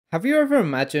Have you ever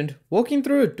imagined walking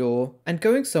through a door and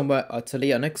going somewhere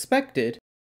utterly unexpected?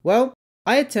 Well,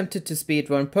 I attempted to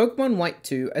speedrun Pokemon White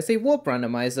 2 as a warp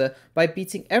randomizer by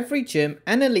beating every gym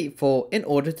and Elite Four in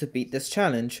order to beat this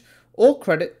challenge. All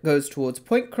credit goes towards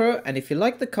PointCrow, and if you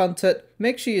like the content,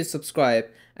 make sure you subscribe,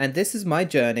 and this is my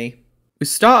journey. We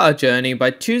start our journey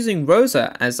by choosing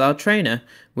Rosa as our trainer.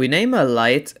 We name her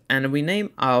Light, and we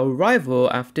name our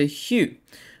rival after Hugh.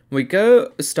 We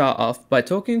start off by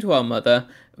talking to our mother,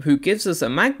 who gives us a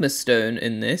Magma Stone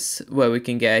in this, where we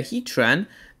can get a Heatran,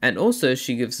 and also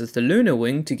she gives us the Lunar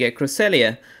Wing to get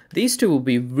Cresselia. These two will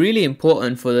be really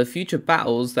important for the future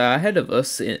battles that are ahead of us,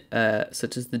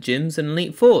 such as the gyms and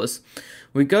Elite Fours.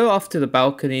 We go off to the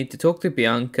balcony to talk to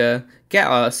Bianca, get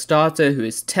our starter who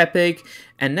is Tepig,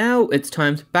 and now it's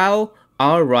time to battle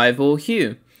our rival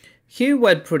Hugh. Hugh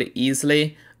went pretty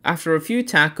easily. After a few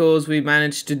tackles, we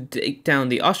managed to take down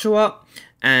the Oshawott,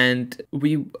 and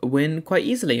we win quite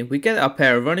easily. We get our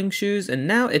pair of running shoes, and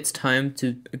now it's time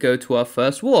to go to our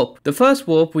first warp. The first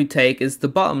warp we take is the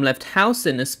bottom left house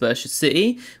in Aspertia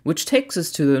City, which takes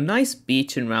us to the nice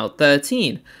beach in Route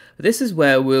 13. This is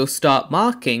where we'll start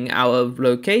marking our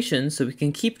location so we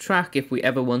can keep track if we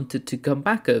ever wanted to come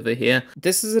back over here.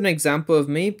 This is an example of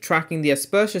me tracking the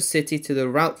Aspertia City to the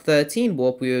Route 13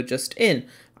 warp we were just in,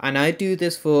 and I do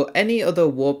this for any other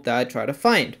warp that I try to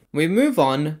find. We move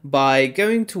on by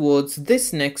going towards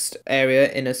this next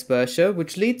area in Aspertia,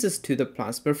 which leads us to the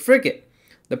Plasma Frigate.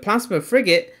 The Plasma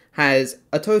Frigate has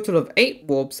a total of 8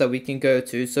 warps that we can go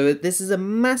to, so this is a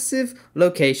massive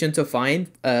location to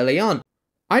find early on.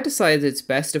 I decided it's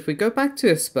best if we go back to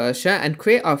Aspertia and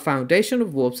create our foundation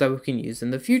of warps that we can use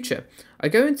in the future. I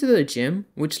go into the gym,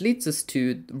 which leads us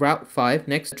to Route 5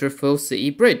 next to Driftwell City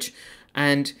Bridge,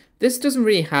 and this doesn't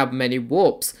really have many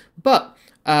warps, but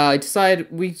I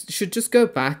decided we should just go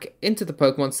back into the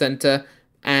Pokemon Center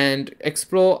and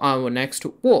explore our next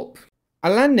warp. I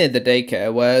land near the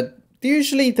daycare where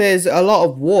usually there's a lot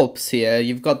of warps here.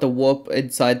 You've got the warp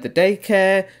inside the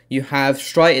daycare, you have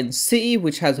Striaton City,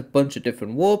 which has a bunch of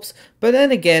different warps, but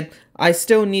then again, I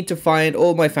still need to find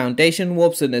all my foundation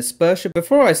warps in Aspertia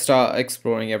before I start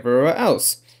exploring everywhere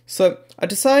else. So I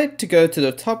decide to go to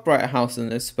the top right house in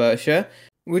Aspertia,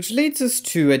 which leads us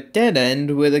to a dead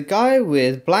end with a guy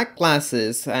with black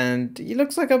glasses, and he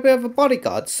looks like a bit of a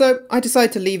bodyguard. So I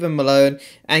decide to leave him alone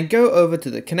and go over to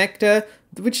the connector,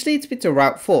 which leads me to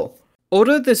Route 4.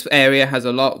 Although this area has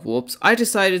a lot of warps, I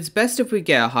decided it's best if we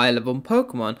get a high level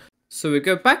Pokemon. So we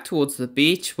go back towards the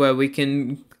beach where we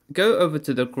can go over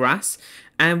to the grass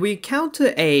and we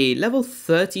encounter a level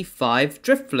 35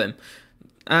 Drifblim.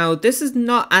 Now, this is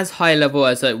not as high level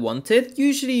as I wanted.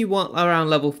 Usually you want around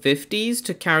level 50s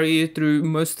to carry you through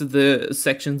most of the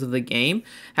sections of the game.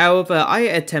 However, I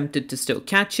attempted to still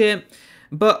catch it,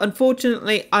 but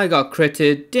unfortunately I got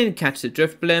critted, didn't catch the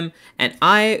Drifblim, and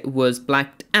I was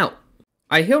blacked out.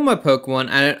 I heal my Pokemon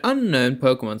at an unknown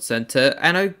Pokemon Center,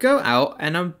 and I go out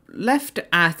and I'm left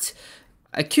at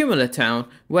Accumula Town,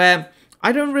 where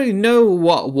I don't really know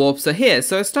what warps are here,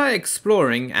 so I start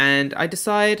exploring and I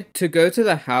decide to go to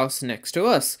the house next to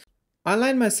us. I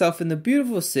land myself in the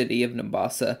beautiful city of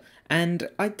Nimbasa, and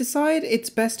I decide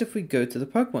it's best if we go to the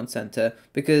Pokemon Center,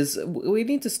 because we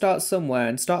need to start somewhere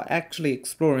and start actually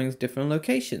exploring different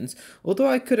locations. Although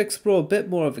I could explore a bit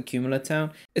more of Accumula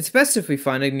Town, it's best if we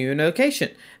find a new location.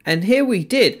 And here we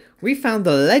did. We found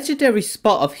the legendary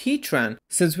spot of Heatran.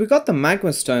 Since we got the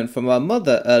Magma Stone from our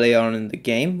mother earlier on in the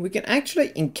game, we can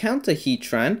actually encounter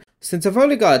Heatran. Since I've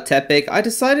only got a Tepig, I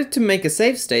decided to make a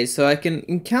save state so I can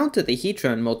encounter the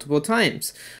Heatran multiple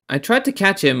times. I tried to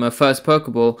catch him my first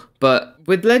Pokeball, but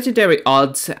with legendary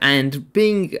odds and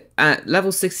being at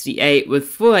level 68 with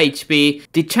full HP,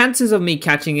 the chances of me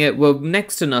catching it were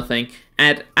next to nothing.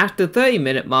 And after the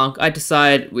 30-minute mark, I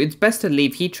decided it's best to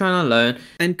leave Heatran alone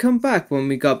and come back when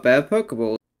we got better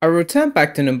Pokeballs. I return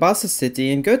back to Nimbasa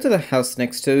City and go to the house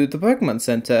next to the Pokemon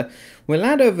Center. We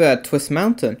land over at Twist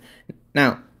Mountain.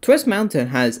 Now, Twist Mountain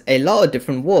has a lot of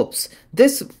different warps.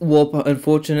 This warp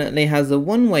unfortunately has a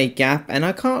one-way gap and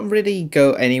I can't really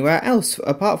go anywhere else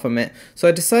apart from it, so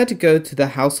I decided to go to the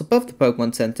house above the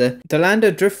Pokemon Center, the land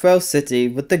of Driftwell City,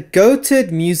 with the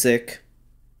goated music.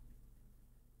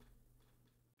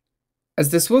 As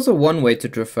this was a one-way to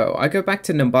Driftwell, I go back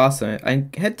to Nimbasa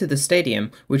and head to the stadium,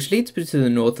 which leads me to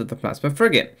the north of the Plasma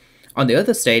Frigate. On the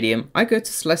other stadium, I go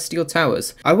to Celestial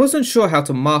Towers. I wasn't sure how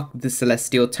to mark the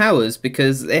Celestial Towers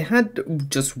because it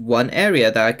had just one area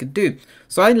that I could do,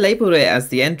 so I labelled it as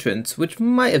the entrance, which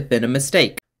might have been a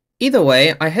mistake. Either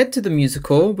way, I head to the music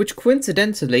hall, which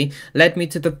coincidentally led me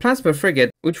to the Plasma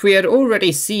Frigate, which we had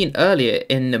already seen earlier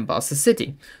in Nimbasa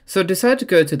City. So I decided to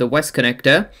go to the West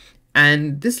Connector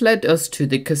And this led us to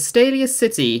the Castalia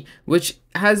City, which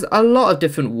has a lot of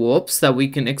different warps that we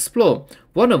can explore.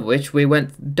 One of which we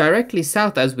went directly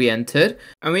south as we entered,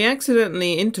 and we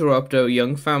accidentally interrupt a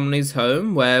young family's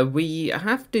home where we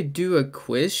have to do a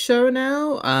quiz show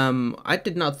now. I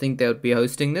did not think they would be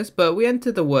hosting this, but we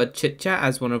entered the word chit chat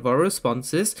as one of our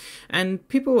responses, and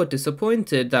people were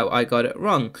disappointed that I got it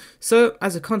wrong. So,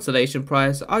 as a consolation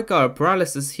prize, I got a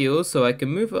paralysis heal so I can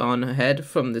move on ahead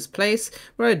from this place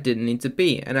where I didn't need to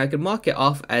be, and I can mark it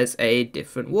off as a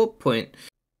different warp point.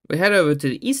 We head over to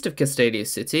the east of Castalia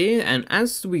City, and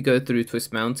as we go through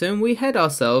Twist Mountain, we head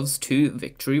ourselves to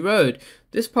Victory Road.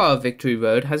 This part of Victory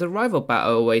Road has a rival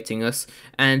battle awaiting us,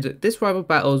 and this rival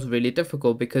battle is really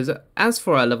difficult because as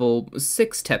for our level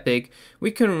 6 Tepig, we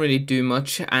couldn't really do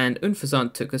much and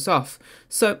Unfazant took us off.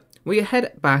 So we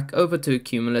head back over to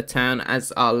Accumula Town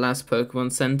as our last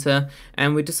Pokemon Center,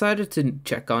 and we decided to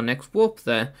check our next warp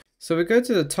there. So we go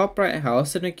to the top right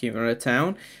house in Accumula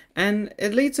Town, and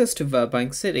it leads us to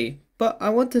Burbank City, but I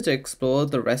wanted to explore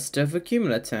the rest of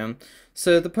Accumula Town,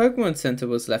 so the Pokemon Center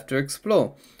was left to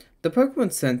explore. The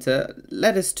Pokemon Center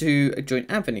led us to Joint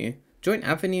Avenue. Joint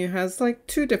Avenue has like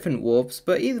 2 different warps,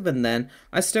 but even then,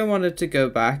 I still wanted to go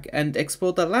back and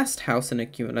explore the last house in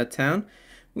Accumula Town,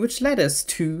 which led us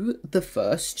to the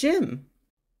first gym.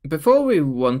 Before we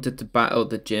wanted to battle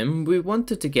the gym, we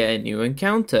wanted to get a new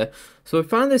encounter, so we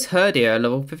found this Herdier at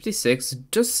level 56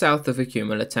 just south of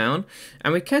Accumula Town,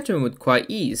 and we catch him with quite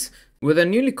ease. With a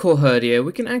newly caught Herdier,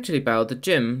 we can actually battle the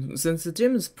gym. Since the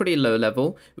gym is pretty low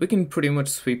level, we can pretty much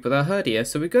sweep with our Herdier,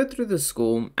 so we go through the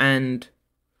school, and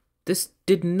this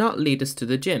did not lead us to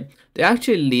the gym. They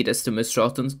actually lead us to Miss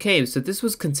Charlton's cave, so this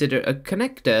was considered a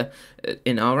connector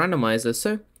in our randomizer,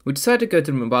 so we decided to go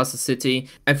to Mombasa City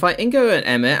and fight Ingo and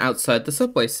Emmett outside the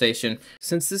subway station.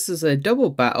 Since this is a double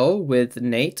battle with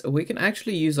Nate, we can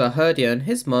actually use our Herdier and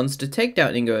his mons to take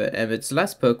down Ingo and Emmett's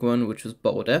last Pokemon, which was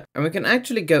Boulder, and we can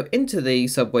actually go into the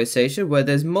subway station where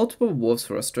there's multiple warps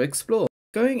for us to explore.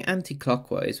 Going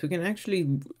anti-clockwise, we can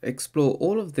actually explore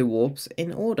all of the warps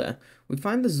in order. We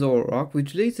find the Zoroark,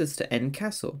 which leads us to End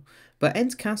Castle. But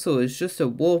End Castle is just a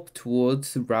warp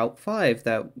towards Route 5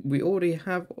 that we already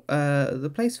have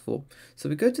the place for. So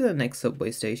we go to the next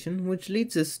subway station, which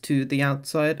leads us to the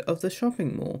outside of the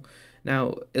shopping mall.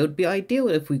 Now, it would be ideal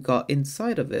if we got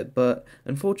inside of it, but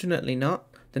unfortunately not.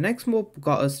 The next warp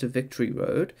got us to Victory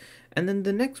Road, and then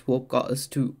the next warp got us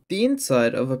to the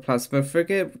inside of a plasma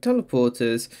frigate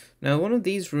teleporters. Now one of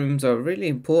these rooms are really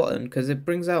important because it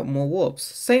brings out more warps,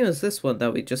 same as this one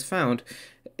that we just found.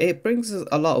 It brings us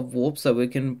a lot of warps that we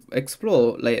can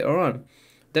explore later on.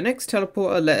 The next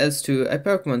teleporter led us to a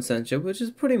Pokemon Center, which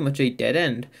is pretty much a dead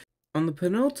end. On the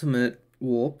penultimate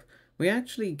warp, we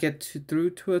actually get through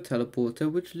to a teleporter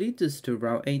which leads us to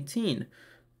Route 18.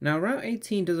 Now Route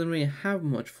 18 doesn't really have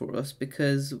much for us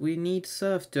because we need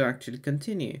Surf to actually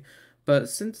continue, but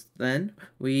since then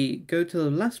we go to the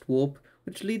last warp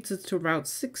which leads us to Route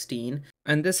 16,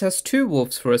 and this has 2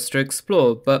 warps for us to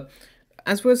explore, but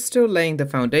as we're still laying the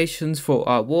foundations for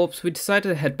our warps, we decided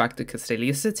to head back to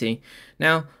Castalia City.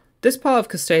 Now this part of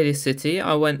Castalia City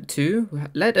I went to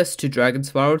led us to Dragon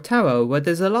Spiral Tower, where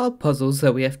there's a lot of puzzles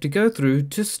that we have to go through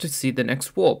just to see the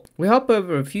next warp. We hop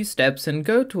over a few steps and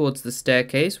go towards the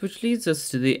staircase which leads us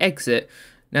to the exit.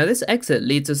 Now this exit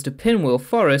leads us to Pinwheel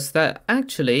Forest that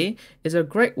actually is a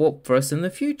great warp for us in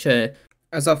the future.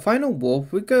 As our final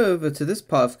warp, we go over to this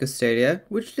part of Castalia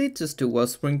which leads us to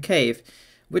Wellspring Cave,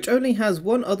 which only has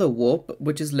one other warp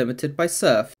which is limited by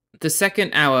Surf. The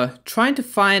second hour, trying to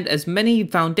find as many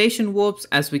foundation warps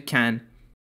as we can.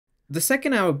 The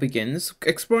second hour begins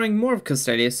exploring more of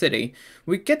Castalia City.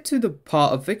 We get to the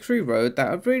part of Victory Road that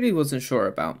I really wasn't sure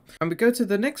about, and we go to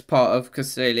the next part of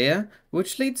Castalia,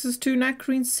 which leads us to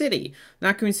Nacrene City.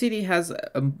 Nacrene City has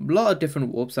a lot of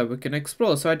different warps that we can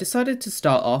explore, so I decided to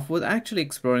start off with actually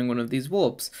exploring one of these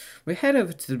warps. We head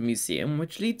over to the museum,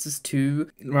 which leads us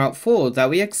to Route 4 that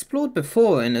we explored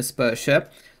before in Aspertia.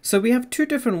 So we have 2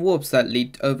 different warps that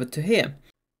lead over to here.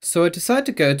 So I decided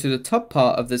to go to the top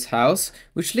part of this house,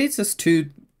 which leads us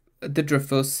to the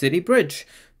Driftville City Bridge.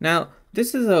 Now,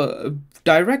 this is a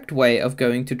direct way of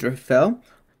going to Driftville,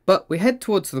 but we head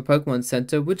towards the Pokemon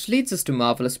Center, which leads us to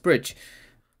Marvelous Bridge.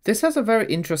 This has a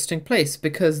very interesting place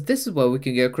because this is where we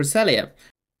can get Cresselia.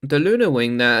 The Lunar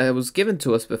Wing that was given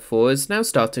to us before is now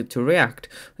starting to react.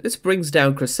 This brings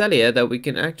down Cresselia that we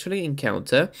can actually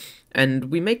encounter, and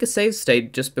we make a save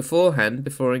state just beforehand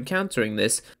before encountering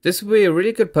this. This would be a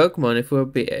really good Pokemon if we'll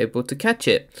be able to catch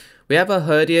it. We have our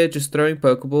Herdia just throwing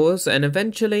Pokeballs, and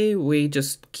eventually we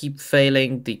just keep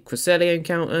failing the Cresselia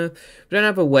encounter. We don't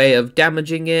have a way of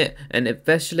damaging it, and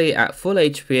eventually at full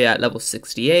HP at level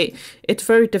 68, it's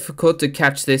very difficult to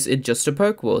catch this in just a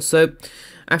Pokeball. So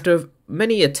after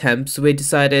many attempts, we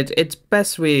decided it's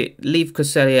best we leave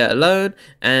Cresselia alone,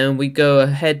 and we go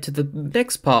ahead to the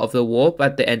next part of the warp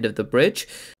at the end of the bridge.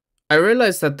 I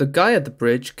realized that the guy at the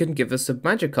bridge can give us a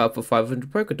Magikarp for 500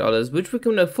 Pokédollars, which we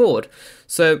can afford.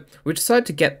 So we decide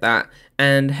to get that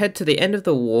and head to the end of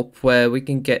the warp where we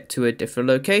can get to a different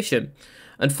location.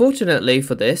 Unfortunately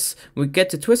for this, we get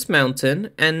to Twist Mountain,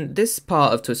 and this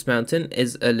part of Twist Mountain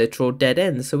is a literal dead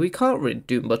end, so we can't really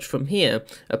do much from here,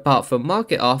 apart from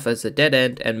mark it off as a dead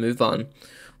end and move on.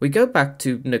 We go back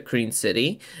to Nakreen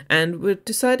City, and we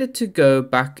decided to go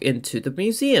back into the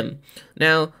museum.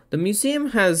 Now, the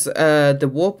museum has the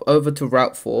warp over to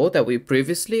Route 4 that we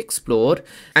previously explored,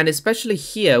 and especially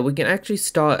here, we can actually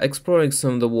start exploring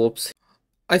some of the warps.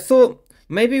 I thought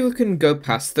maybe we can go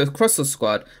past the Crustle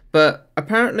Squad, but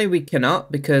apparently we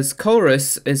cannot because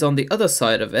Chorus is on the other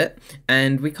side of it,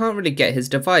 and we can't really get his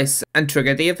device and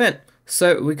trigger the event.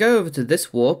 So we go over to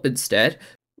this warp instead,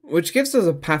 which gives us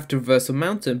a path to Reversal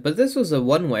Mountain, but this was a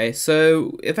one-way,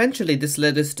 so eventually this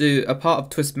led us to a part of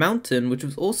Twist Mountain, which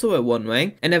was also a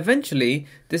one-way, and eventually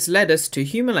this led us to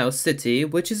Humalao City,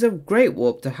 which is a great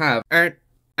warp to have.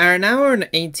 An hour and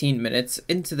 18 minutes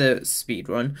into the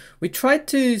speedrun, we tried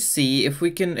to see if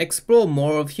we can explore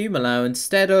more of Humalao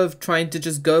instead of trying to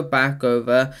just go back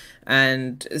over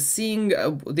and seeing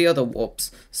the other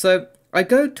warps. So I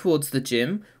go towards the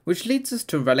gym, which leads us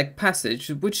to Relic Passage,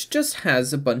 which just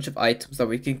has a bunch of items that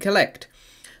we can collect.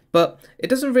 But it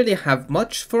doesn't really have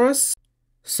much for us.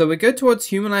 So we go towards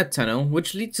Humalao Tunnel,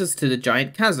 which leads us to the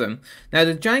Giant Chasm. Now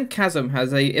the Giant Chasm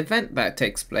has an event that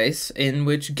takes place in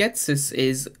which Getsis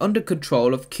is under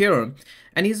control of Kyurem,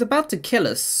 and he's about to kill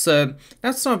us, so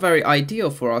that's not very ideal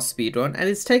for our speedrun, and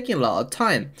it's taking a lot of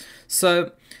time.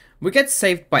 So we get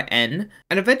saved by N,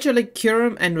 and eventually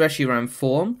Kyurem and Reshiram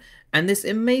form, and this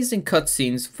amazing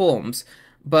cutscenes forms.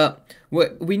 But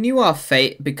we knew our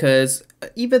fate because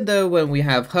even though when we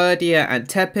have Herdia and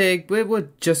Tepig, we were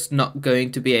just not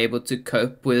going to be able to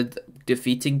cope with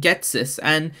defeating Getsis,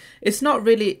 and it's not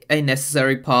really a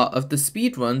necessary part of the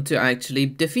speedrun to actually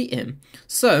defeat him.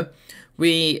 So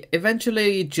we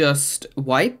eventually just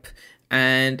wipe,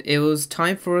 and it was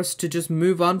time for us to just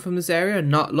move on from this area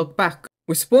and not look back.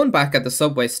 We spawn back at the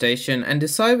subway station and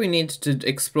decide we need to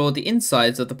explore the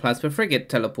insides of the Plasma Frigate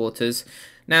teleporters.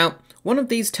 Now, one of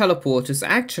these teleporters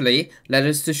actually led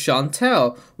us to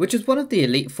Chantel, which is one of the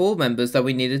Elite Four members that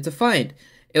we needed to find.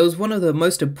 It was one of the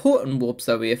most important warps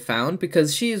that we have found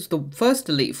because she is the first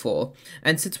Elite Four,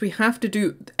 and since we have to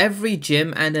do every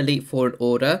gym and Elite Four in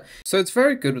order, so it's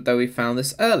very good that we found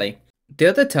this early. The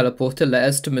other teleporter led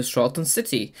us to Mistralton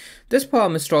City. This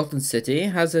part of Mistralton City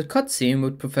has a cutscene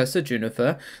with Professor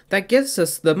Juniper that gives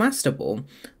us the Master Ball.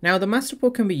 Now the Master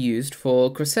Ball can be used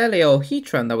for Cresselia or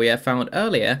Heatran that we have found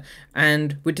earlier,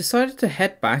 and we decided to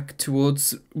head back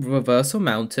towards Reversal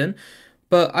Mountain,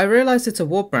 but I realized it's a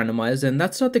warp randomizer and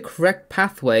that's not the correct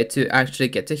pathway to actually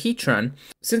get to Heatran.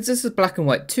 Since this is Black and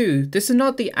White 2, this is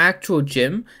not the actual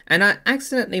gym, and I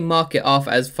accidentally mark it off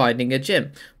as finding a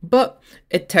gym, but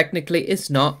it technically is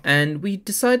not, and we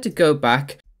decide to go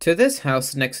back to this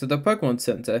house next to the Pokemon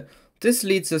Center. This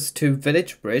leads us to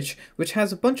Village Bridge, which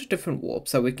has a bunch of different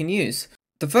warps that we can use.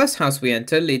 The first house we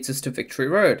enter leads us to Victory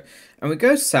Road, and we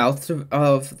go south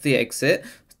of the exit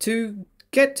to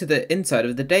get to the inside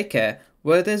of the daycare,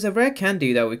 where there's a rare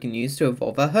candy that we can use to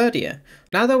evolve our Herdia.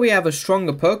 Now that we have a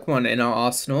stronger Pokemon in our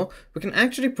arsenal, we can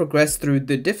actually progress through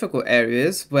the difficult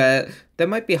areas where there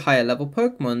might be higher level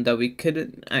Pokemon that we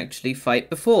couldn't actually fight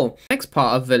before. Next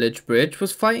part of Village Bridge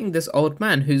was fighting this old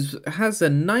man who has a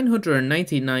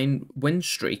 999 win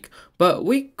streak, but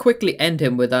we quickly end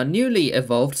him with our newly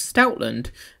evolved Stoutland,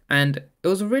 and it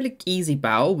was a really easy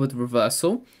battle with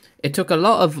Reversal. It took a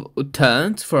lot of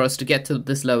turns for us to get to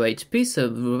this low HP, so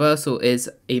Reversal is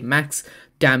a max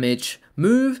damage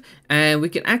move, and we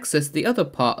can access the other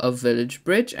part of Village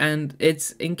Bridge and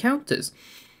its encounters.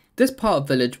 This part of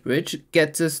Village Bridge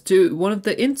gets us to one of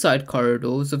the inside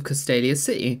corridors of Castalia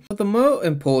City. The more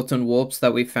important warps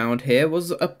that we found here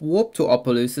was a warp to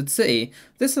Opelucid City.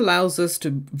 This allows us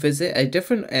to visit a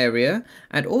different area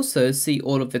and also see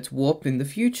all of its warp in the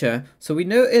future, so we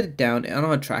note it down on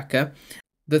our tracker.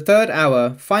 The third hour,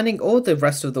 finding all the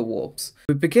rest of the warps.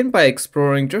 We begin by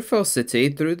exploring Driftwell City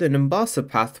through the Nimbasa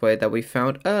pathway that we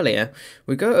found earlier.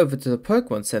 We go over to the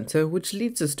Pokemon Center, which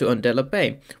leads us to Undella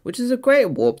Bay, which is a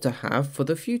great warp to have for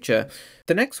the future.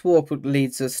 The next warp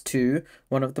leads us to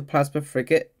one of the Plasma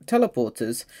Frigate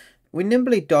teleporters. We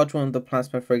nimbly dodge one of the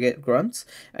Plasma Frigate grunts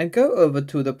and go over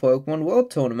to the Pokemon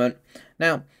World Tournament.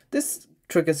 Now, this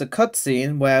triggers a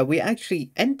cutscene where we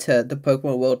actually enter the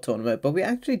Pokemon World Tournament, but we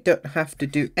actually don't have to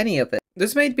do any of it.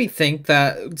 This made me think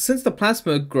that since the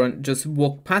Plasma Grunt just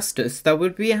walked past us, that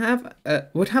would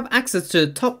have access to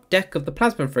the top deck of the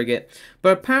Plasma Frigate,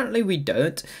 but apparently we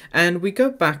don't, and we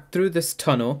go back through this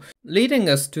tunnel, leading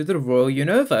us to the Royal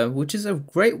Unova, which is a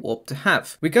great warp to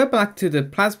have. We go back to the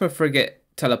Plasma Frigate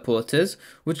teleporters,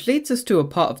 which leads us to a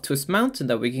part of Twist Mountain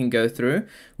that we can go through,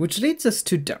 which leads us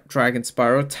to Dragon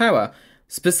Spiral Tower.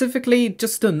 Specifically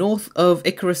just the north of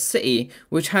Icarus City,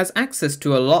 which has access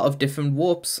to a lot of different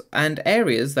warps and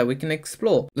areas that we can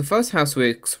explore. The first house we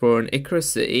explore in Icarus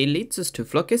City leads us to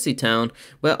Flokissi Town,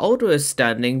 where Aldo is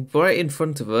standing right in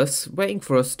front of us, waiting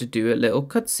for us to do a little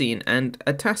cutscene and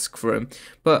a task for him.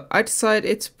 But I decide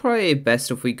it's probably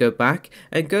best if we go back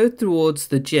and go towards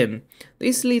the gym.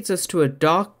 This leads us to a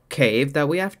dark cave that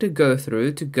we have to go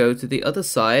through to go to the other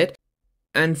side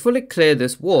and fully clear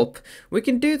this warp. We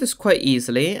can do this quite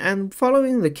easily, and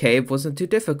following the cave wasn't too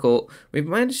difficult. We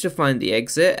managed to find the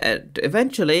exit, and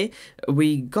eventually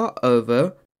we got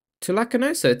over to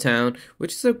Lacanoso Town,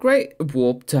 which is a great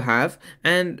warp to have,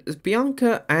 and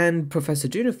Bianca and Professor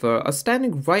Juniper are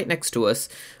standing right next to us.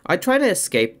 I tried to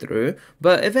escape through,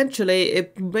 but eventually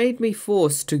it made me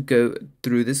forced to go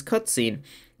through this cutscene.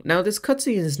 Now, this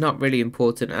cutscene is not really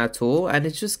important at all, and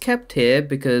it's just kept here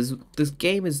because this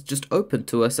game is just open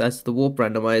to us as the warp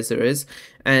randomizer is,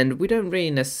 and we don't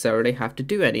really necessarily have to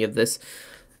do any of this.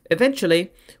 Eventually,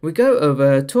 we go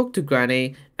over, talk to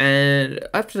Granny, and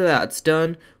after that's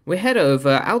done, we head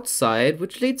over outside,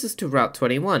 which leads us to Route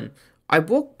 21. I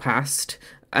walk past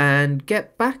and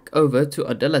get back over to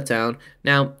Undella Town.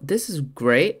 Now, this is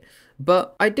great,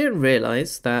 but I didn't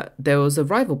realise that there was a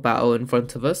rival battle in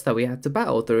front of us that we had to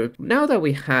battle through. Now that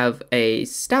we have a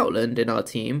Stoutland in our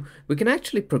team, we can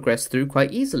actually progress through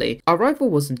quite easily. Our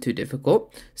rival wasn't too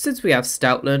difficult. Since we have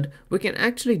Stoutland, we can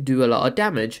actually do a lot of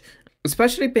damage.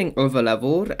 Especially being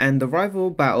over-leveled, and the rival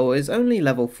battle is only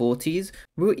level 40s,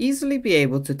 we'll easily be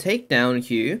able to take down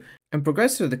Hugh and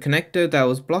progress through the connector that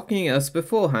was blocking us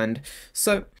beforehand.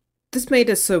 So this made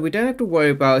it so we don't have to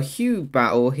worry about a Hugh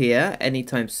battle here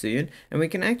anytime soon, and we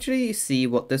can actually see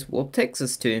what this warp takes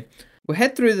us to. We'll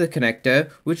head through the connector,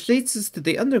 which leads us to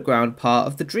the underground part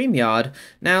of the Dream Yard.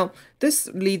 Now, this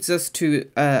leads us to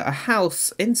a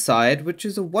house inside, which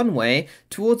is a one-way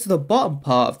towards the bottom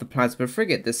part of the Plasma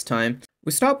Frigate this time.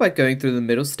 We start by going through the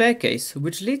middle staircase,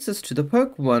 which leads us to the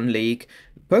Pokemon League.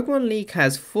 Pokemon League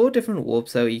has 4 different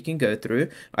warps that you can go through.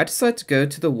 I decided to go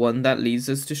to the one that leads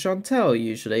us to Chantel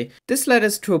usually. This led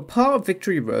us to a part of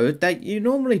Victory Road that you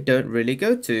normally don't really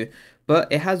go to,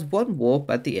 but it has one warp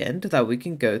at the end that we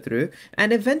can go through,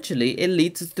 and eventually it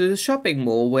leads us to the shopping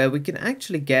mall where we can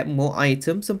actually get more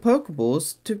items and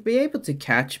Pokeballs to be able to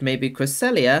catch maybe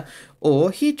Cresselia or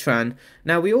Heatran.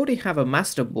 Now, we already have a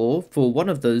Master Ball for one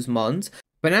of those mons,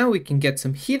 but now we can get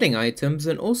some healing items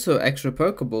and also extra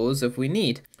Pokeballs if we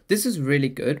need. This is really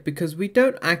good because we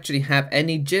don't actually have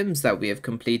any gyms that we have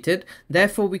completed,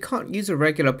 therefore we can't use a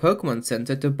regular Pokemon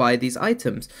Center to buy these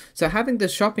items. So having the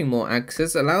shopping mall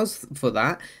access allows for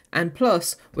that, and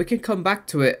plus we can come back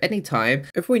to it anytime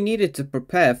if we needed to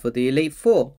prepare for the Elite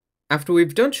Four. After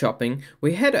we've done shopping,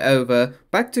 we head over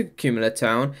back to Cumula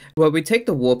Town, where we take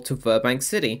the warp to Burbank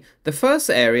City. The first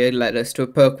area led us to a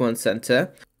Pokemon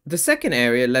Center. The second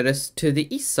area led us to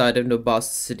the east side of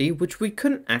Nimbasa City, which we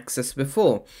couldn't access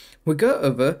before. We go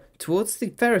over towards the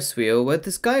Ferris wheel where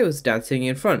this guy was dancing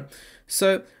in front.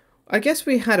 So I guess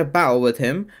we had a battle with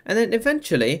him, and then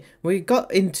eventually we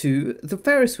got into the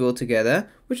Ferris wheel together,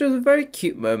 which was a very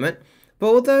cute moment. But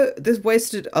although this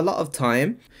wasted a lot of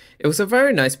time, it was a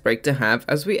very nice break to have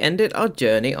as we ended our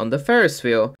journey on the Ferris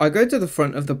wheel. I go to the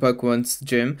front of the Pokemon's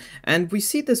gym and we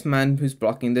see this man who's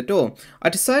blocking the door. I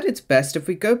decide it's best if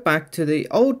we go back to the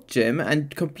old gym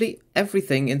and complete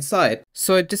everything inside.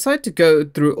 So I decide to go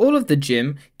through all of the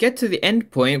gym, get to the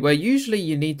end point where usually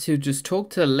you need to just talk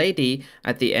to a lady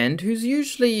at the end who's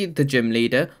usually the gym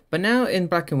leader, but now in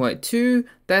Black and White 2,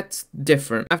 that's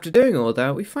different. After doing all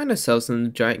that, we find ourselves in the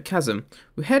giant chasm.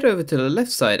 We head over to the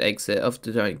left side exit of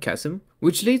the giant chasm,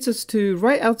 which leads us to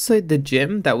right outside the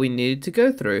gym that we needed to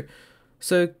go through.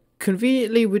 So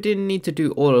conveniently, we didn't need to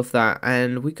do all of that,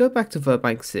 and we go back to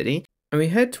Burbank City. and we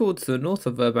head towards the north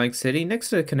of Burbank City next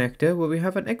to the connector where we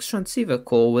have an ex-transceiver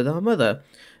call with our mother.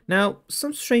 Now,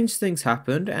 some strange things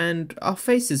happened and our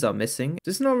faces are missing.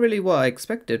 This is not really what I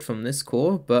expected from this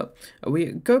call, but we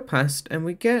go past and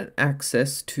we get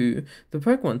access to the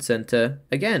Pokemon Center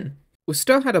again. We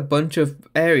still had a bunch of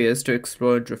areas to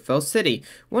explore in Drifell City,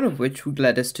 one of which would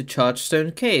lead us to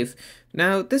Chargestone Cave.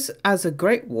 Now, this has a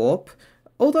great warp,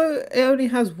 although it only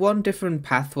has one different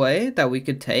pathway that we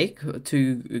could take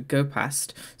to go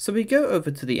past. So we go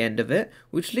over to the end of it,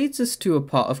 which leads us to a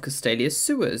part of Castalia's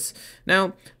sewers.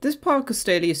 Now, this part of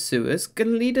Castalia's sewers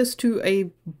can lead us to a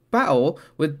battle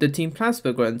with the Team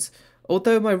Plasma Grunts,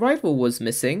 although my rival was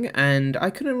missing and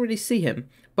I couldn't really see him.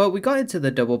 But we got into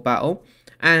the double battle,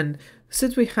 and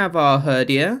since we have our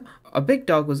Herdia, our big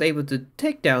dog was able to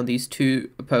take down these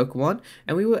two Pokemon,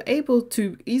 and we were able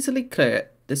to easily clear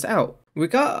this out. We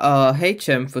got our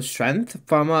HM for strength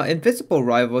from our invisible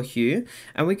rival Hugh,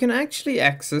 and we can actually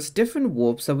access different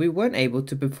warps that we weren't able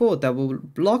to before that were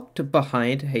blocked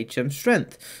behind HM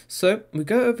strength. So we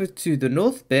go over to the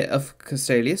north bit of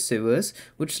Castalia Sewers,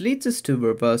 which leads us to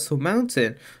Reversal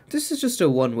Mountain. This is just a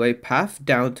one-way path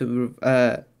down to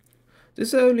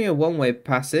This is only a one-way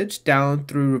passage down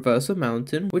through Reversal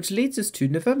Mountain, which leads us to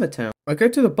November Town. I go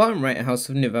to the bottom right house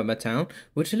of November Town,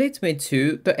 which leads me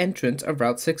to the entrance of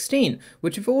Route 16,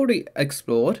 which we've already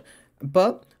explored,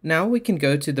 but now we can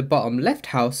go to the bottom left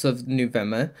house of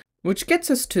November, which gets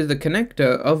us to the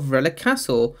connector of Relic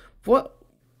Castle,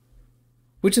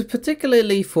 which is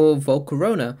particularly for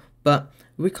Volcarona, but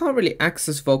we can't really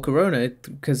access Volcarona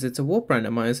because it's a warp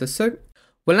randomizer, so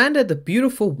we land at the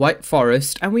beautiful White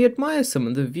Forest and we admire some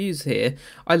of the views here.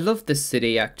 I love this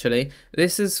city actually.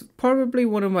 This is probably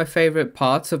one of my favourite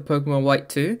parts of Pokemon White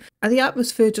 2, and the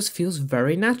atmosphere just feels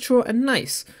very natural and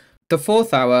nice. The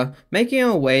 4th hour, making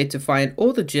our way to find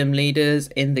all the gym leaders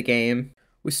in the game.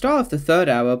 We start off the 3rd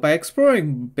hour by exploring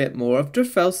a bit more of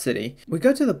Drifell City. We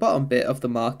go to the bottom bit of the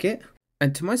market,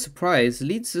 and to my surprise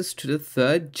leads us to the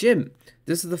 3rd gym.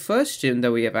 This is the first gym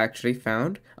that we have actually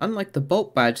found. Unlike the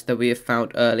Bolt badge that we have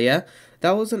found earlier,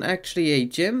 that wasn't actually a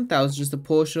gym, that was just a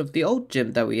portion of the old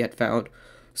gym that we had found.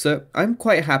 So I'm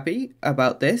quite happy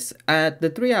about this. At the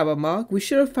 3 hour mark, we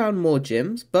should have found more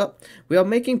gyms, but we are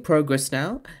making progress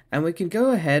now, and we can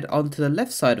go ahead onto the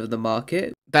left side of the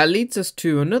market. That leads us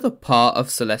to another part of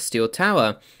Celestial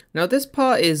Tower. Now this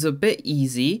part is a bit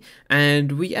easy,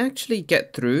 and we actually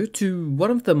get through to one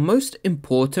of the most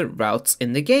important routes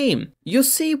in the game. You'll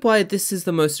see why this is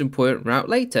the most important route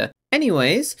later.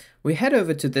 Anyways, we head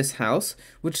over to this house,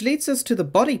 which leads us to the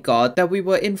bodyguard that we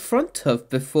were in front of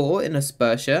before in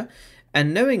Aspertia,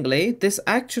 and knowingly, this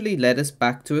actually led us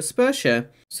back to Aspertia.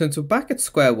 Since we're back at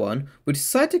square one, we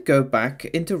decide to go back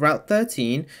into Route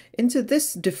 13, into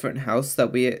this different house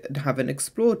that we haven't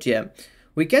explored yet.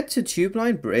 We get to Tube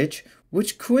Line Bridge,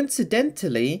 which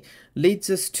coincidentally leads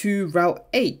us to Route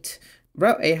 8.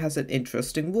 Route 8 has an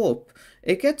interesting warp.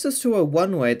 It gets us to a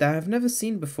one-way that I've never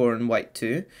seen before in White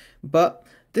 2, but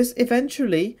this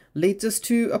eventually leads us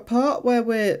to a part where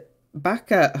we're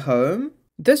back at home.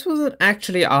 This wasn't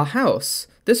actually our house.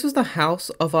 This was the house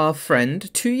of our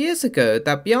friend 2 years ago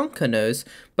that Bianca knows,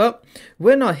 but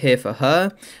we're not here for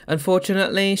her.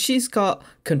 Unfortunately, she's got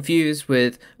confused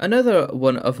with another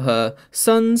one of her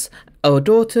sons or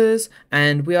daughters,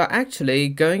 and we are actually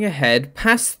going ahead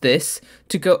past this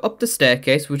to go up the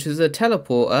staircase, which is a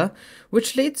teleporter,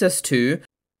 which leads us to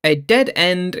a dead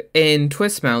end in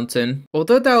Twist Mountain.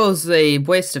 Although that was a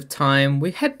waste of time, we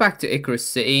head back to Icarus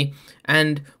City,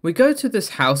 and we go to this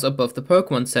house above the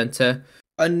Pokemon Center.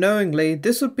 Unknowingly,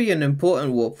 this would be an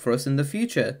important warp for us in the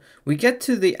future. We get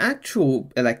to the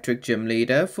actual electric gym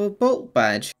leader for Bolt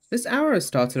badge. This hour has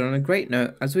started on a great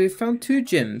note as we have found 2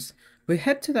 gyms. We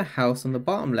head to the house on the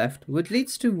bottom left, which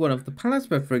leads to one of the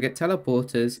Plasma Frigate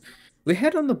teleporters. We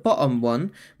head on the bottom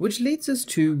one, which leads us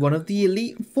to one of the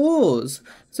Elite Fours.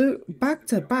 So back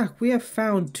to back, we have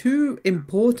found 2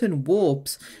 important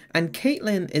warps, and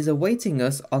Caitlin is awaiting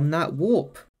us on that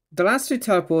warp. The last 2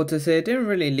 teleporters here didn't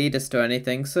really lead us to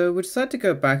anything, so we decided to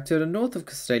go back to the north of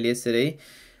Castalia City,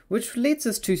 which leads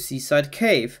us to Seaside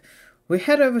Cave. We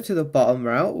head over to the bottom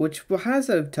route, which has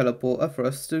a teleporter for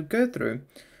us to go through.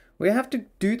 We have to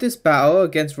do this battle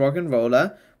against Rock and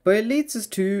Roller, but it leads us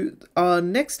to our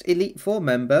next Elite Four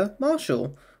member,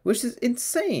 Marshall, which is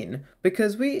insane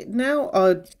because we now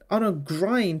are on a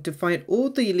grind to find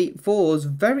all the Elite Fours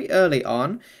very early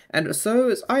on, and so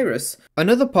is Iris.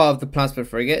 Another part of the Plasma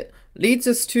Frigate leads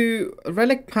us to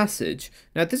Relic Passage.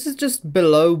 Now this is just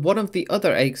below one of the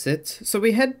other exits, so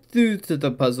we head through to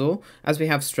the puzzle as we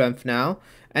have strength now,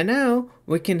 and now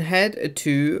we can head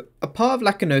to a part of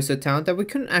Lacanosa Town that we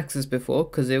couldn't access before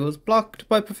because it was blocked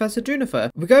by Professor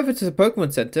Juniper. We go over to the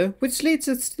Pokemon Center, which leads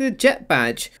us to the Jet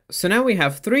Badge. So now we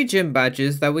have 3 gym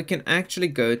badges that we can actually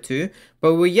go to,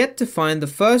 but we're yet to find the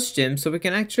first gym so we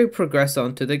can actually progress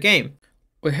on to the game.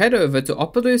 We head over to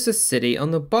Opelousas City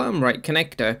on the bottom right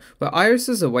connector, where Iris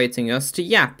is awaiting us to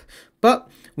yap, but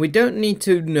we don't need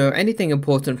to know anything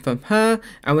important from her,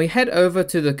 and we head over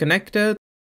to the connector,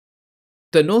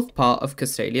 the north part of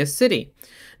Castalia City.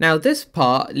 Now this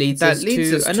part leads us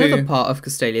to another part of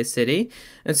Castalia City,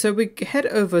 and so we head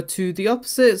over to the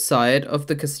opposite side of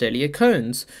the Castalia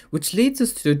Cones, which leads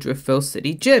us to the Driftville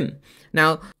City Gym.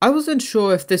 Now, I wasn't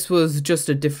sure if this was just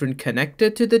a different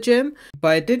connector to the gym, but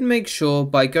I did make sure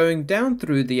by going down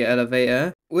through the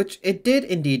elevator, which it did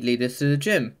indeed lead us to the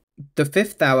gym. The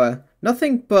 5th hour,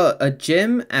 nothing but a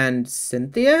gym and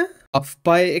Cynthia? Off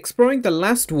by exploring the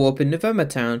last warp in November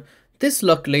Town. This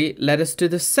luckily led us to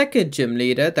the second gym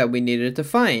leader that we needed to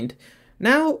find.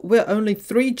 Now we're only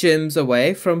 3 gyms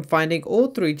away from finding all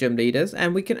 3 gym leaders,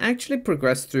 and we can actually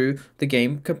progress through the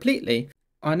game completely.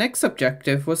 Our next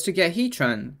objective was to get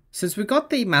Heatran. Since we got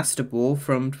the Master Ball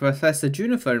from Professor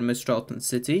Juniper in Mistralton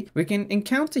City, we can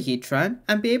encounter Heatran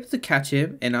and be able to catch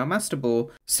him in our Master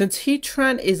Ball. Since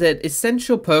Heatran is an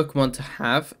essential Pokemon to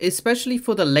have, especially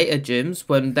for the later gyms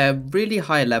when they're really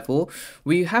high level,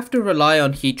 we have to rely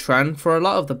on Heatran for a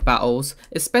lot of the battles,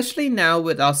 especially now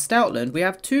with our Stoutland. We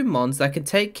have 2 Mons that can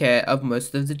take care of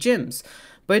most of the gyms.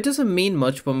 But it doesn't mean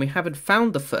much when we haven't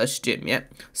found the first gym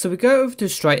yet. So we go over to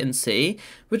Strighton Sea,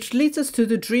 which leads us to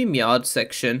the Dream Yard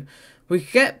section. We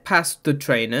get past the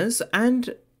trainers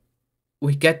and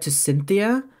we get to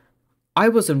Cynthia. I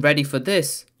wasn't ready for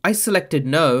this. I selected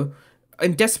no,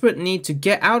 in desperate need to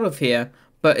get out of here.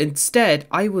 But instead,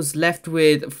 I was left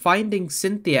with finding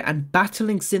Cynthia and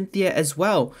battling Cynthia as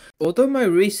well. Although my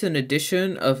recent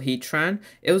edition of Heatran,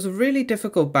 it was a really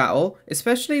difficult battle,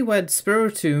 especially when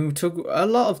Spiritomb took a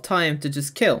lot of time to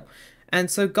just kill.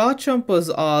 And so Garchomp was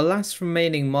our last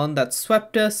remaining Mon that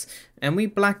swept us, and we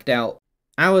blacked out.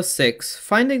 Hour 6,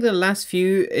 finding the last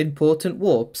few important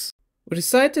warps. We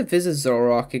decide to visit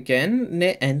Zoroark again,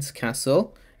 near Ent's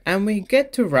Castle, and we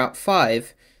get to Route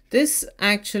 5. This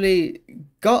actually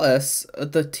got us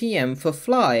the TM for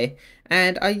Fly,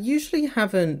 and I usually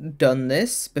haven't done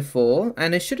this before,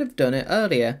 and I should have done it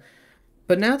earlier.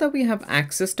 But now that we have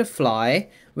access to Fly,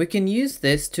 we can use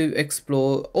this to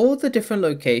explore all the different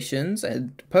locations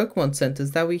and Pokemon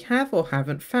centers that we have or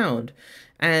haven't found.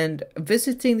 And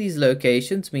visiting these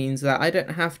locations means that I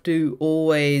don't have to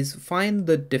always find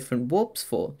the different warps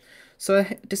for. So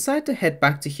I decide to head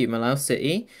back to Humalau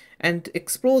City and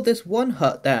explore this one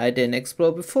hut that I didn't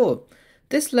explore before.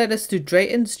 This led us to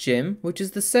Drayton's gym, which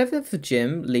is the 7th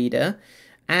gym leader,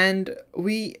 and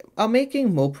we are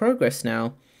making more progress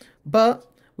now. But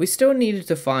we still needed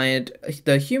to find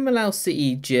the Humalau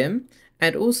City gym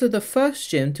and also the first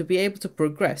gym to be able to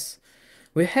progress.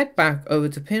 We head back over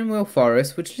to Pinwheel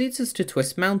Forest, which leads us to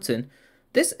Twist Mountain.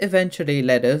 This eventually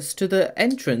led us to the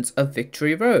entrance of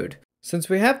Victory Road. Since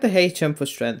we have the HM for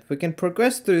strength, we can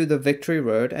progress through the Victory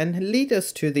Road and lead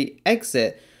us to the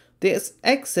exit. This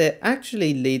exit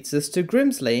actually leads us to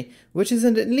Grimsley, which is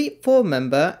an Elite 4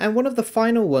 member and one of the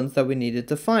final ones that we needed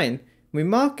to find. We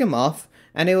mark him off,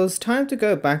 and it was time to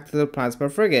go back to the Plasma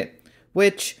Frigate,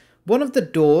 which one of the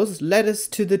doors led us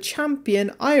to the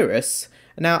champion Iris.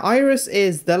 Now Iris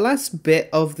is the last bit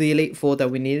of the Elite 4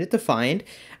 that we needed to find,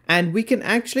 and we can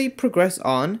actually progress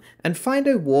on and find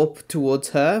a warp towards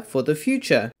her for the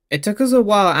future. It took us a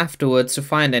while afterwards to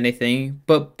find anything,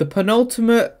 but the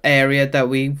penultimate area that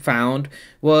we found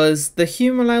was the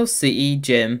Humalau City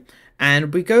gym,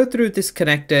 and we go through this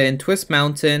connector in Twist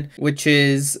Mountain, which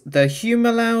is the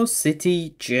Humalau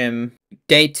City gym.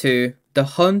 Day 2, the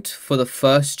hunt for the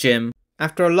first gym.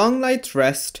 After a long night's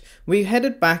rest, we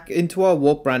headed back into our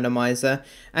warp randomizer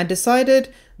and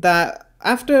decided that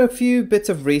after a few bits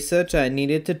of research I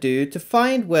needed to do to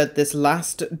find where this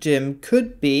last gym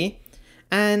could be,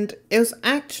 and it was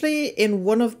actually in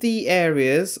one of the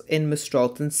areas in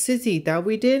Mistralton City that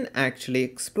we didn't actually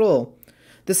explore.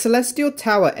 The Celestial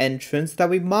Tower entrance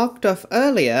that we marked off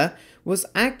earlier was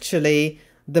actually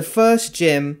the first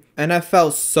gym, and I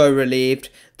felt so relieved.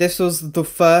 This was the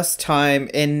first time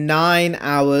in 9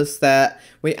 hours that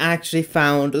we actually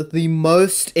found the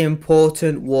most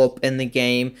important warp in the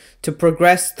game to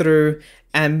progress through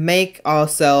and make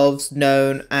ourselves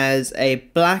known as a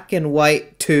black and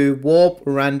white 2 warp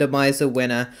randomizer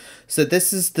winner. So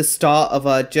this is the start of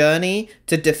our journey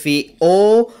to defeat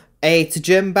all 8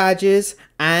 gym badges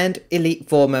and Elite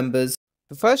 4 members.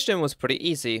 The first gym was pretty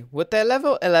easy. With their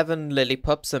level 11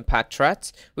 Lillipups and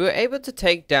Patrats, we were able to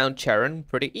take down Charon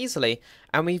pretty easily,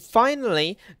 and we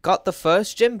finally got the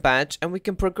first gym badge and we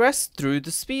can progress through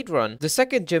the speedrun. The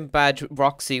second gym badge,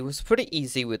 Roxy, was pretty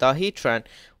easy with our Heatran.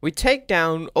 We take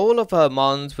down all of her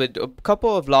mons with a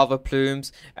couple of lava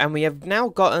plumes, and we have now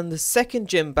gotten the second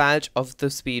gym badge of the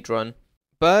speedrun.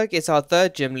 Berg is our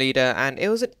third gym leader, and it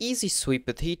was an easy sweep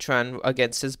with Heatran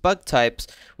against his bug types.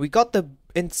 We got the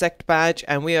insect badge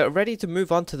and we are ready to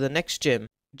move on to the next gym.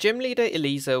 Gym leader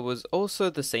Elisa was also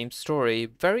the same story,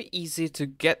 very easy to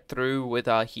get through with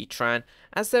our Heatran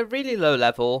as they're really low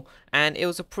level, and it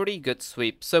was a pretty good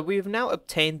sweep. So we've now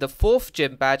obtained the 4th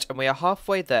gym badge and we are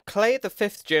halfway there. Clay, the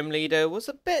 5th gym leader, was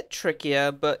a bit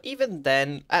trickier, but even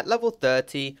then, at level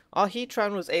 30, our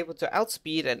Heatran was able to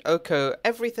outspeed and OHKO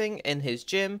everything in his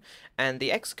gym, and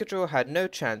the Excadrill had no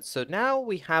chance. So now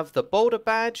we have the Boulder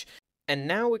badge. And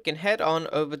now we can head on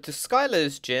over to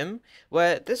Skylar's gym,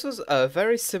 where this was a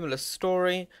very similar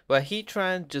story, where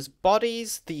Heatran just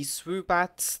bodies the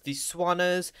Swoobats, the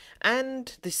Swanners,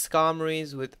 and the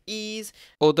Skarmories with ease.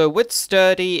 Although with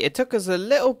Sturdy, it took us a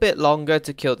little bit longer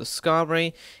to kill the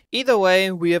Skarmory. Either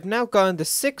way, we have now gotten the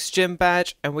 6th gym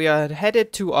badge, and we are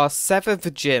headed to our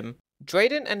 7th gym.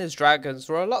 Drayden and his dragons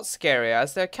were a lot scarier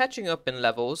as they're catching up in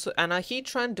levels, and our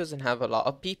Heatran doesn't have a lot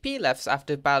of PP left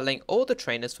after battling all the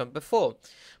trainers from before.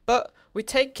 But we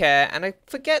take care, and I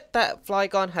forget that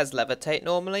Flygon has Levitate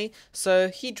normally, so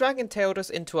he Dragon Tailed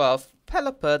us into our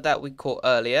Pelipper that we caught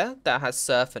earlier that has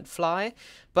Surf and Fly.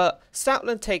 But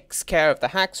Stoutland takes care of the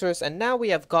Haxorus, and now we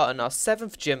have gotten our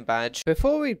 7th gym badge.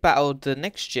 Before we battled the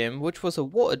next gym, which was a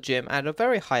water gym at a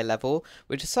very high level,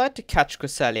 we decided to catch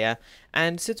Cresselia.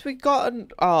 And since we got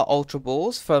our Ultra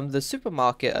Balls from the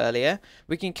supermarket earlier,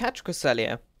 we can catch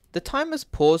Cresselia. The timer's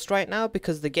paused right now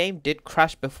because the game did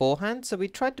crash beforehand, so we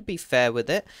tried to be fair with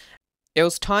it. It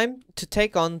was time to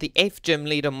take on the 8th gym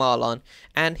leader Marlon,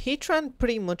 and Heatran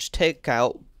pretty much took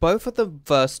out both of the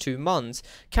first 2 mons,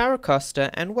 Caracosta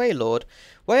and Wailord.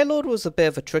 Wailord was a bit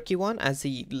of a tricky one as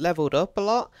he leveled up a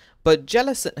lot, but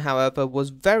Jellicent, however,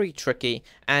 was very tricky,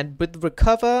 and with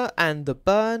Recover and the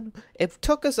Burn, it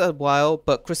took us a while,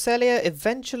 but Cresselia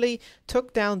eventually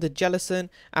took down the Jellicent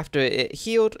after it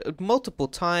healed multiple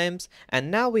times, and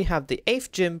now we have the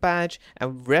 8th gym badge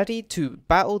and ready to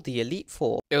battle the Elite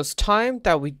 4. It was time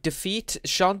that we defeat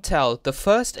Chantel, the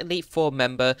first Elite 4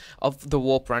 member of the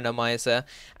Warp Randomizer,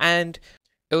 and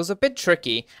it was a bit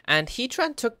tricky, and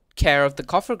Heatran took care of the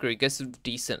Cofagrigus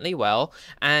decently well,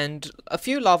 and a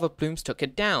few lava plumes took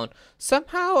it down.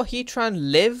 Somehow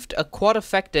Heatran lived a quad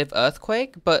effective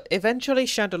earthquake, but eventually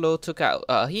Chandelure took out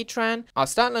Heatran. Our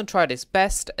Stoutland tried his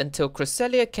best until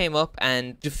Cresselia came up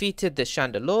and defeated the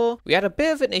Chandelure. We had a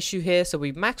bit of an issue here, so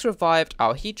we max revived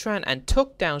our Heatran and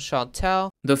took down Chantel.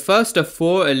 The first of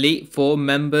 4 Elite 4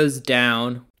 members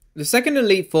down. The second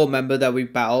Elite 4 member that we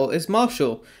battle is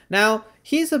Marshall. Now,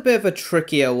 he's a bit of a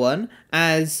trickier one,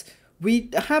 as we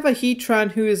have a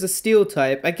Heatran who is a Steel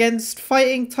type against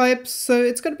fighting types, so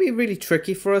it's going to be really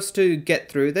tricky for us to get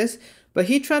through this. But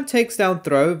Heatran takes down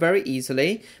Throw very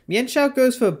easily. Mienshao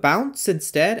goes for Bounce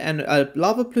instead, and a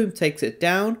Lava Plume takes it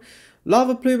down.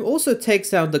 Lava Plume also takes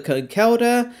down the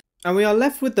Conkeldurr, and we are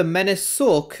left with the Menace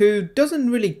Sork, who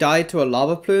doesn't really die to a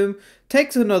Lava Plume,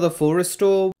 takes another full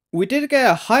restore. We did get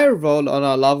a higher roll on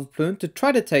our Lava Plume to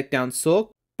try to take down Sork,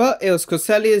 but it was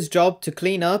Corselia's job to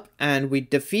clean up, and we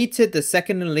defeated the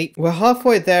second Elite. We're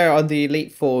halfway there on the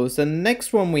Elite 4s, and the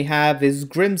next one we have is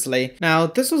Grimsley. Now,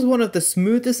 this was one of the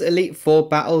smoothest Elite 4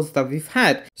 battles that we've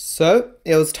had, so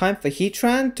it was time for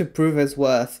Heatran to prove his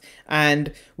worth.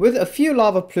 And with a few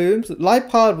Lava Plumes,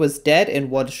 Liepard was dead in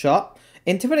one shot.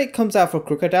 Intimidate comes out for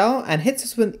Crocodile and hits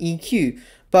us with EQ.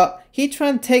 But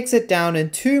Heatran takes it down in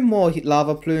 2 more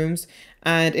Lava Plumes,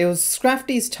 and it was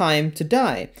Scrafty's time to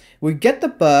die. We get the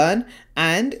burn,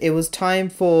 and it was time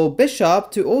for Bishop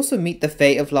to also meet the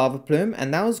fate of Lava Plume,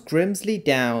 and that was Grimsley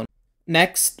down.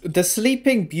 Next, the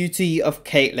Sleeping Beauty of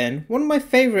Caitlyn, one of my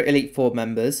favourite Elite 4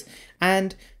 members,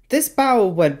 and this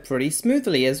battle went pretty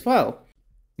smoothly as well.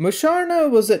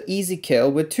 Musharna was an easy kill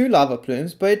with 2 Lava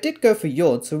Plumes, but it did go for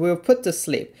Yord, so we were put to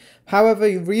sleep. However,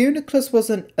 Reuniclus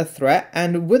wasn't a threat,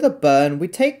 and with a burn, we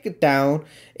take it down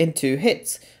in 2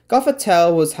 hits.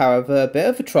 Gothitelle was, however, a bit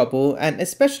of a trouble, and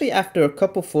especially after a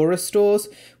couple full restores,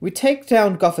 we take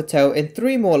down Gothitelle in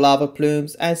 3 more lava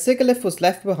plumes, and Sigilyph was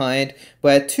left behind,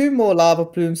 where 2 more lava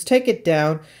plumes take it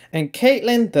down, and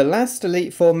Caitlyn, the last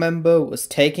Elite Four member, was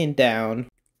taken down.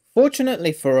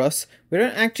 Fortunately for us, we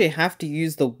don't actually have to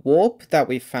use the warp that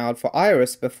we found for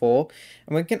Iris before,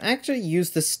 and we can actually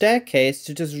use the staircase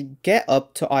to just get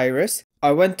up to Iris.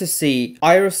 I went to see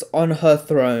Iris on her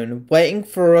throne, waiting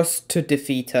for us to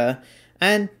defeat her,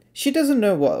 and she doesn't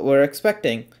know what we're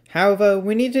expecting. However,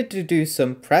 we needed to do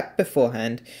some prep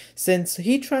beforehand. Since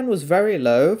Heatran was very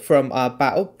low from our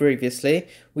battle previously,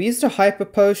 we used a hyper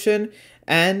potion,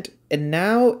 and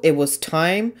now it was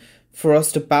time for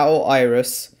us to battle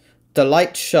Iris, the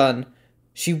Light Shun.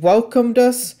 She welcomed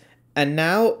us, and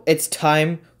now it's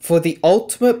time for the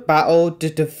ultimate battle to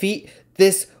defeat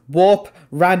this warp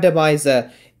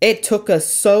randomizer. It took us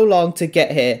so long to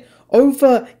get here,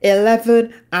 over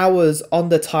 11 hours on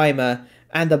the timer,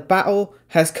 and the battle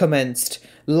has commenced.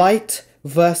 Light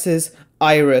versus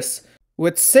Iris.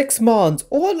 With 6 mons,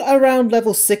 all around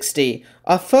level 60,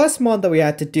 our first mon that we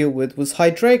had to deal with was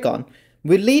Hydreigon.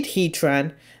 We lead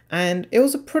Heatran, and it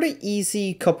was a pretty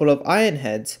easy couple of Iron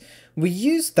Heads. We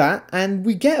used that, and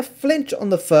we get a flinch on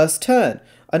the first turn.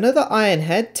 Another Iron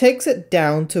Head takes it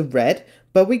down to red,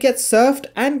 but we get surfed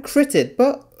and critted,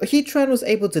 but Heatran was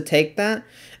able to take that,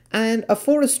 and a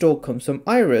full restore comes from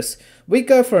Iris. We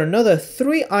go for another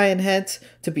 3 Iron Heads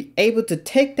to be able to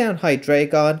take down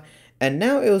Hydreigon, and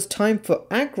now it was time for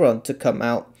Aggron to come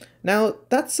out. Now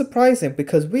that's surprising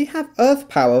because we have Earth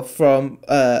Power for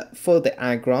the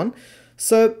Aggron,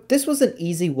 so this was an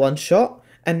easy one shot,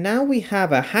 and now we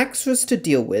have a Haxorus to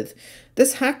deal with.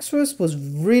 This Haxorus was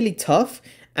really tough,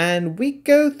 and we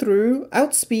go through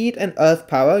Outspeed and Earth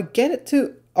Power, get it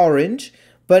to orange,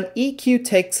 but EQ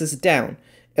takes us down.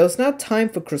 It was now time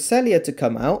for Cresselia to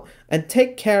come out and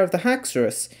take care of the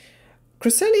Haxorus.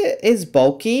 Cresselia is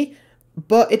bulky,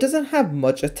 but it doesn't have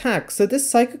much attack, so this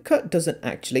Psycho Cut doesn't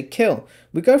actually kill.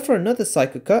 We go for another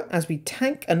Psycho Cut as we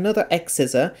tank another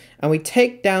X-Scissor and we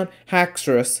take down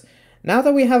Haxorus. Now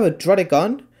that we have a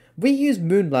Druddigon, we use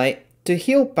Moonlight to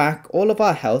heal back all of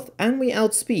our health, and we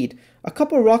outspeed. A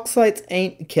couple Rock Slides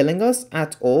ain't killing us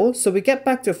at all, so we get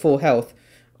back to full health.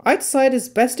 I decide it's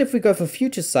best if we go for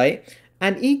Future Sight,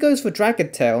 and E goes for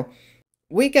Dragon Tail.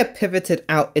 We get pivoted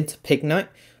out into Pignite,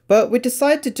 but we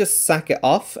decide to just sack it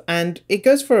off, and it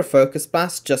goes for a Focus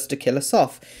Blast just to kill us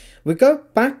off. We go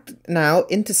back now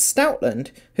into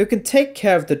Stoutland, who can take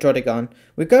care of the Druddigon.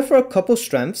 We go for a couple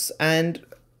strengths, and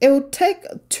it will take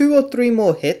 2 or 3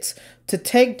 more hits to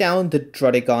take down the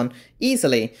Druddigon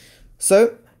easily.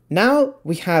 So now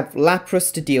we have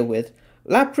Lapras to deal with.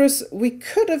 Lapras, we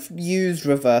could have used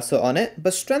Reversal on it,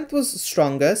 but Strength was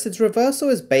stronger since Reversal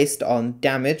is based on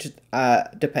damage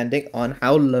depending on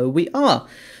how low we are.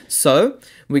 So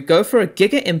we go for a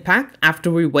Giga Impact after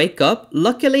we wake up,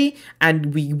 luckily,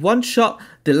 and we one-shot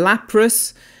the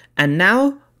Lapras. And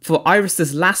now for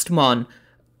Iris's last mon.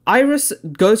 Iris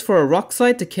goes for a Rock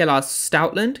Slide to kill our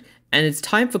Stoutland, and it's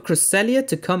time for Cresselia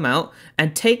to come out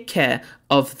and take care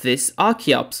of this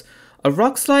Archeops. A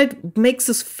Rock Slide makes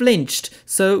us flinched,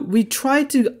 so we try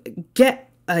to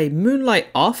get a Moonlight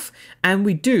off, and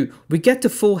we do. We get to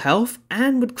full health,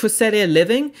 and with Cresselia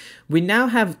living, we now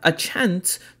have a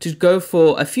chance to go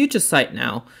for a Future Sight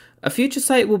now. A Future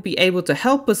Sight will be able to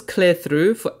help us clear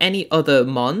through for any other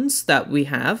mons that we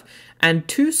have, and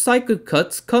 2 Psycho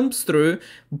Cuts comes through,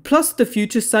 plus the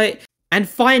Future Sight. And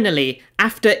finally,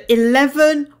 after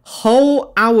 11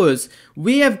 whole hours,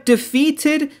 we have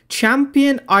defeated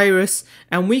Champion Iris,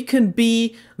 and we can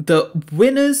be the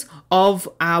winners of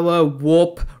our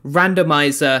Warp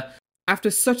Randomizer.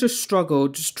 After such a struggle,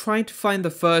 just trying to find the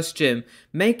first gym,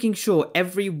 making sure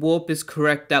every warp is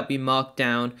correct that we mark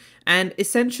down, and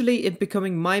essentially it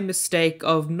becoming my mistake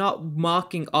of not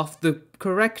marking off the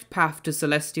correct path to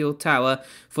Celestial Tower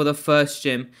for the first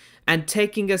gym, and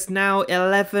taking us now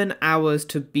 11 hours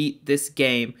to beat this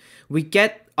game. We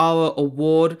get our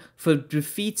award for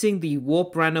defeating the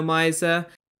Warp Randomizer,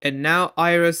 and now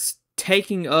Iris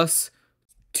taking us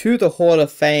to the Hall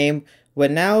of Fame, where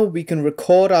now we can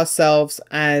record ourselves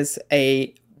as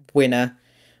a winner.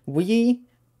 We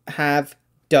have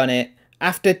done it.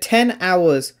 After 10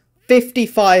 hours,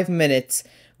 55 minutes,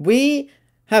 we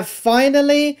have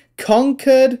finally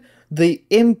conquered the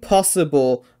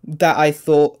impossible that I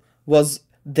thought was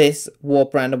this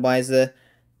Warp Randomizer,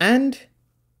 and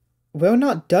we're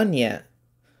not done yet.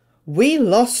 We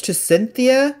lost to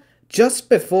Cynthia just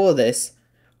before this.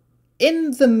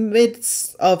 In the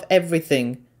midst of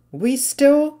everything, we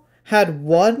still had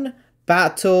one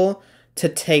battle to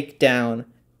take down,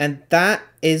 and that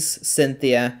is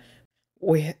Cynthia.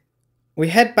 We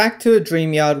head back to a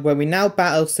dream yard where we now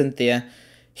battle Cynthia.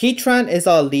 Heatran is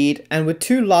our lead, and with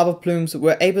 2 lava plumes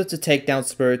we're able to take down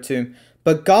Spiritomb.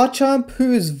 But Garchomp,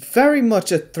 who is very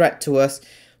much a threat to us,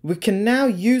 we can now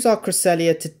use our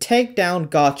Cresselia to take down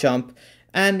Garchomp.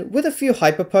 And with a few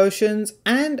Hyper Potions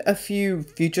and a few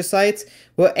Future Sights,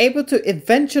 we're able to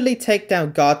eventually take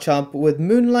down Garchomp with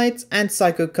Moonlights and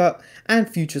Psycho Cut and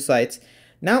Future Sights.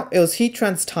 Now it was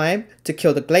Heatran's time to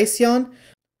kill the Glaceon.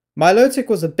 Milotic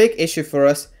was a big issue for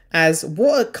us, as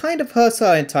water kind of hurts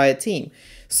our entire team.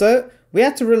 So we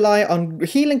had to rely on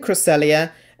healing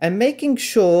Cresselia and making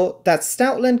sure that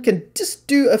Stoutland can just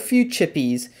do a few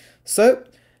chippies. So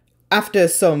after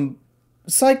some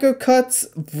Psycho Cuts,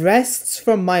 rests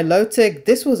from Milotic,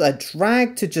 this was a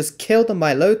drag to just kill the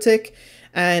Milotic,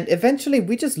 and eventually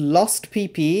we just lost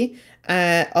PP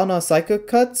on our Psycho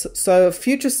Cuts. So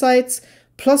Future Sights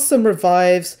plus some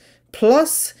revives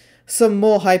plus some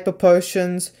more Hyper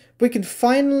Potions, we can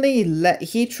finally let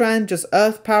Heatran just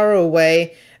Earth Power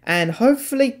away and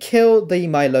hopefully kill the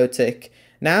Milotic.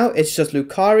 Now it's just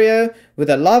Lucario with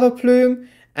a Lava Plume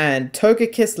and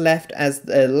Togekiss left as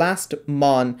the last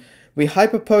Mon. We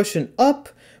Hyper Potion up,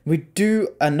 we do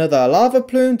another Lava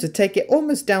Plume to take it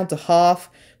almost down to half.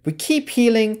 We keep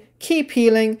healing,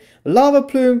 Lava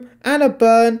Plume and a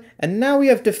burn, and now we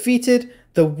have defeated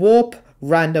the Warp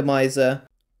Randomizer.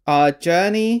 Our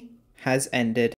journey has ended.